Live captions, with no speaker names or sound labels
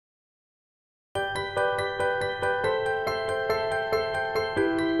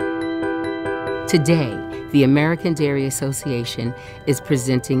Today, the American Dairy Association is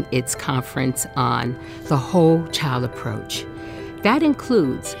presenting its conference on the whole child approach. That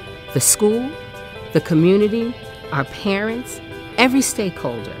includes the school, the community, our parents, every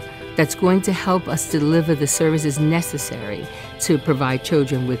stakeholder that's going to help us deliver the services necessary to provide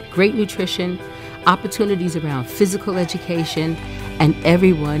children with great nutrition, opportunities around physical education, and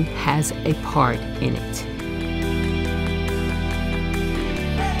everyone has a part in it.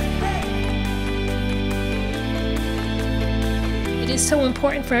 It is so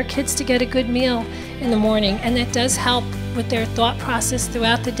important for our kids to get a good meal in the morning, and that does help with their thought process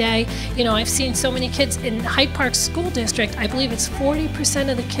throughout the day. You know, I've seen so many kids in Hyde Park School District, I believe it's 40%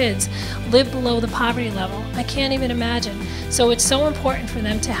 of the kids live below the poverty level. I can't even imagine. So it's so important for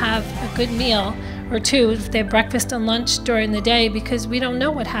them to have a good meal or two, if they have breakfast and lunch during the day, because we don't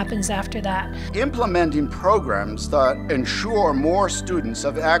know what happens after that. Implementing programs that ensure more students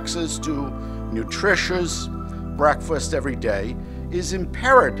have access to nutritious breakfast every day is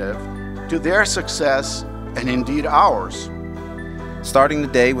imperative to their success and indeed ours. Starting the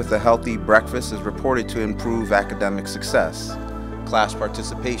day with a healthy breakfast is reported to improve academic success, class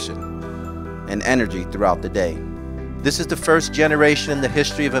participation, and energy throughout the day. This is the first generation in the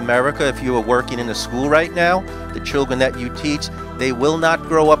history of America. If you are working in a school right now, the children that you teach, they will not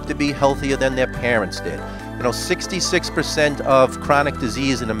grow up to be healthier than their parents did. You know, 66% of chronic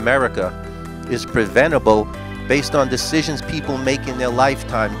disease in America is preventable based on decisions people make in their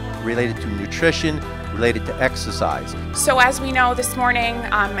lifetime related to nutrition, related to exercise. So as we know this morning,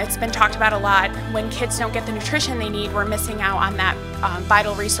 it's been talked about a lot, when kids don't get the nutrition they need, we're missing out on that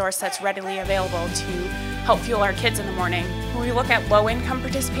vital resource that's readily available to help fuel our kids in the morning. When we look at low-income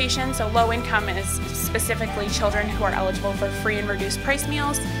participation, so low-income is specifically children who are eligible for free and reduced price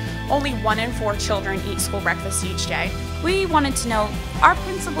meals. Only 1 in 4 children eat school breakfast each day. We wanted to know, are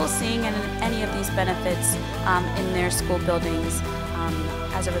principals seeing any of these benefits in their school buildings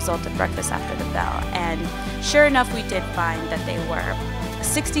as a result of breakfast after the bell? And sure enough, we did find that they were.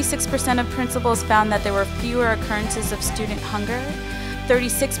 66% of principals found that there were fewer occurrences of student hunger.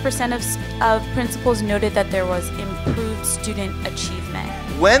 36% of principals noted that there was improved student achievement.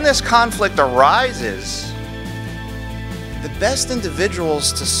 When this conflict arises, the best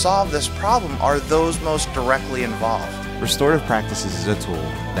individuals to solve this problem are those most directly involved. Restorative practices is a tool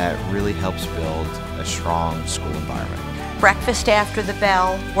that really helps build a strong school environment. Breakfast after the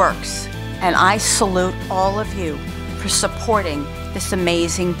bell works, and I salute all of you for supporting this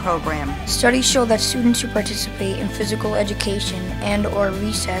amazing program. Studies show that students who participate in physical education and/or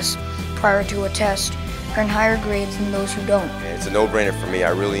recess prior to a test earn higher grades than those who don't. It's a no-brainer for me.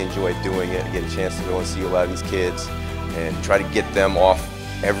 I really enjoy doing it. I get a chance to go and see a lot of these kids and try to get them off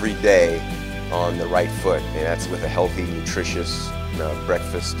every day on the right foot, and that's with a healthy, nutritious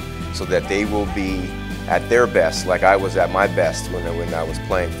breakfast, so that they will be at their best, like I was at my best when I was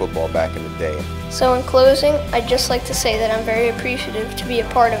playing football back in the day. So in closing, I'd just like to say that I'm very appreciative to be a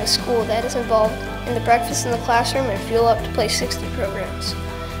part of a school that is involved in the breakfast in the classroom and Fuel Up to Play 60 programs.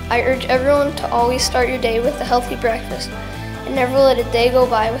 I urge everyone to always start your day with a healthy breakfast and never let a day go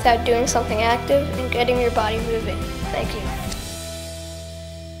by without doing something active and getting your body moving. Thank you.